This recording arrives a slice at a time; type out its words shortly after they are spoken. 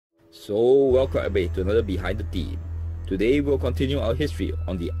So welcome everybody to another Behind the Theme. Today we'll continue our history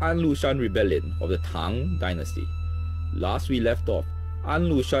on the An Lushan rebellion of the Tang Dynasty. Last we left off, An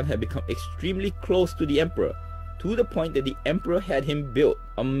Lushan had become extremely close to the emperor, to the point that the emperor had him build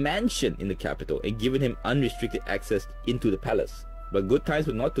a mansion in the capital and given him unrestricted access into the palace. But good times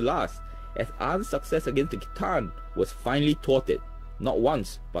were not to last, as An's success against the Khitan was finally thwarted, not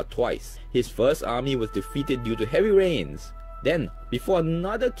once but twice. His first army was defeated due to heavy rains. Then, before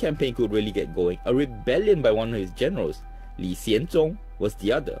another campaign could really get going, a rebellion by one of his generals, Li Xianzong, was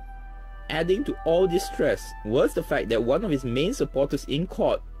the other. Adding to all this stress was the fact that one of his main supporters in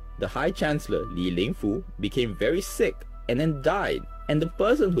court, the High Chancellor Li Lingfu, became very sick and then died, and the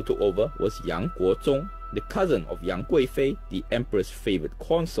person who took over was Yang Guozong, the cousin of Yang Guifei, the emperor's favorite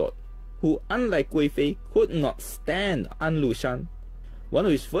consort, who, unlike Guifei, could not stand An Lushan. One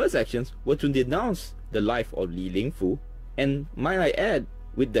of his first actions was to denounce the life of Li Lingfu, and might I add,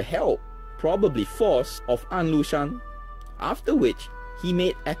 with the help, probably force, of An Lushan, after which he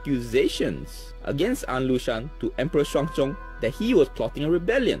made accusations against An Lushan to Emperor Shuangzong that he was plotting a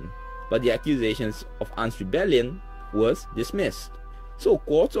rebellion, but the accusations of An's rebellion was dismissed. So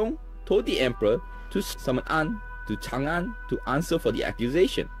Guozong told the emperor to summon An to Chang'an to answer for the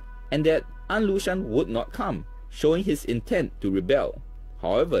accusation, and that An Lushan would not come, showing his intent to rebel.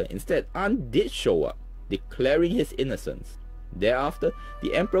 However, instead An did show up, declaring his innocence. Thereafter,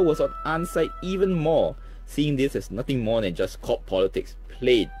 the emperor was on An's side even more, seeing this as nothing more than just court politics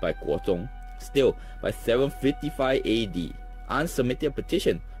played by Guozong. Still, by 755 AD, An submitted a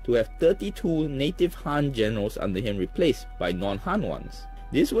petition to have 32 native Han generals under him replaced by non-Han ones.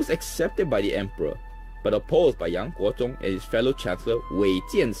 This was accepted by the emperor, but opposed by Yang Guozong and his fellow chancellor Wei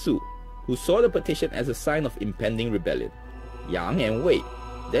Jiansu, who saw the petition as a sign of impending rebellion. Yang and Wei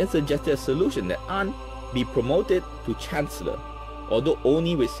then suggested a solution that An be promoted to chancellor, although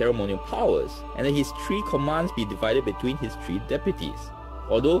only with ceremonial powers, and that his 3 commands be divided between his 3 deputies.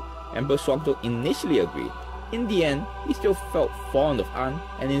 Although Emperor Shuangzong initially agreed, in the end he still felt fond of An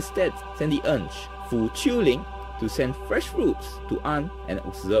and instead sent the Ench, Fu Qiuling, to send fresh fruits to An and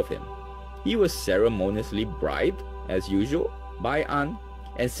observe him. He was ceremoniously bribed, as usual, by An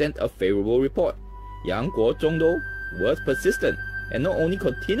and sent a favorable report. Yang Guozong, though, was persistent and not only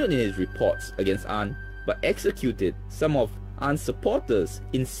continued in his reports against An, but executed some of An's supporters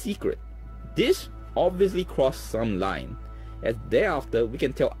in secret. This obviously crossed some line, as thereafter we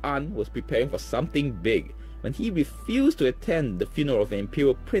can tell An was preparing for something big when he refused to attend the funeral of an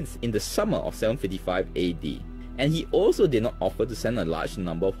imperial prince in the summer of 755 AD, and he also did not offer to send a large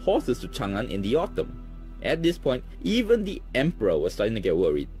number of horses to Chang'an in the autumn. At this point, even the emperor was starting to get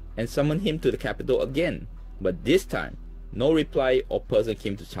worried and summoned him to the capital again, but this time no reply or person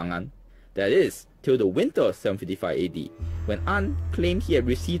came to Chang'an. That is, till the winter of 755 AD, when An claimed he had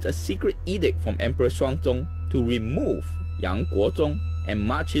received a secret edict from Emperor Shuangzong to remove Yang Guozong and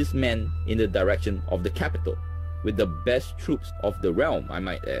march his men in the direction of the capital, with the best troops of the realm, I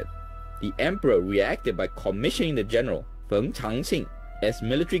might add. The emperor reacted by commissioning the general Feng Changqing as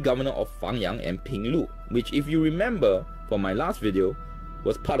military governor of Fangyang and Pinglu, which, if you remember from my last video,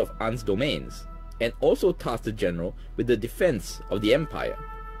 was part of An's domains, and also tasked the general with the defense of the empire.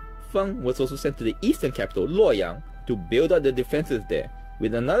 Feng was also sent to the eastern capital Luoyang to build up the defenses there,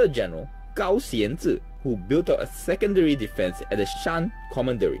 with another general, Gao Xianzi, who built up a secondary defense at the Shan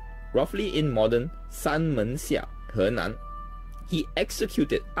Commandery, roughly in modern Sanmenxia, Henan. He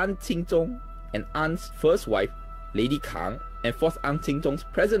executed An Qingzong and An's first wife, Lady Kang, and forced An Qingzong's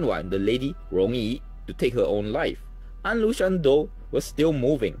present wife, the Lady Rongyi, to take her own life. An Lushan, though, was still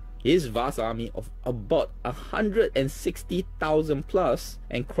moving his vast army of about 160,000 plus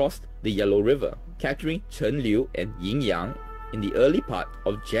and crossed the Yellow River, capturing Chenliu and Yinyang in the early part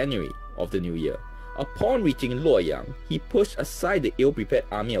of January of the new year. Upon reaching Luoyang, he pushed aside the ill-prepared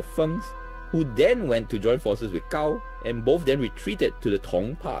army of Feng's, who then went to join forces with Gao, and both then retreated to the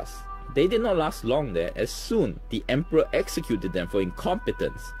Tong Pass. They did not last long there, as soon the emperor executed them for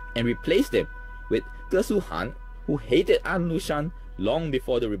incompetence and replaced them with Ge Han, who hated An Lushan long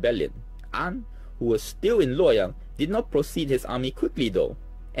before the rebellion. An, who was still in Luoyang, did not proceed his army quickly though,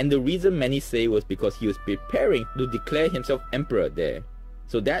 and the reason many say was because he was preparing to declare himself emperor there.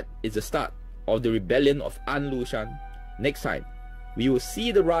 So that is the start of the rebellion of An Lushan. Next time, we will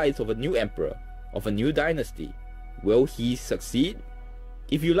see the rise of a new emperor, of a new dynasty. Will he succeed?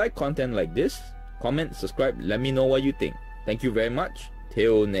 If you like content like this, comment, subscribe, let me know what you think. Thank you very much.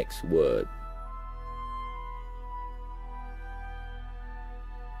 Till next word.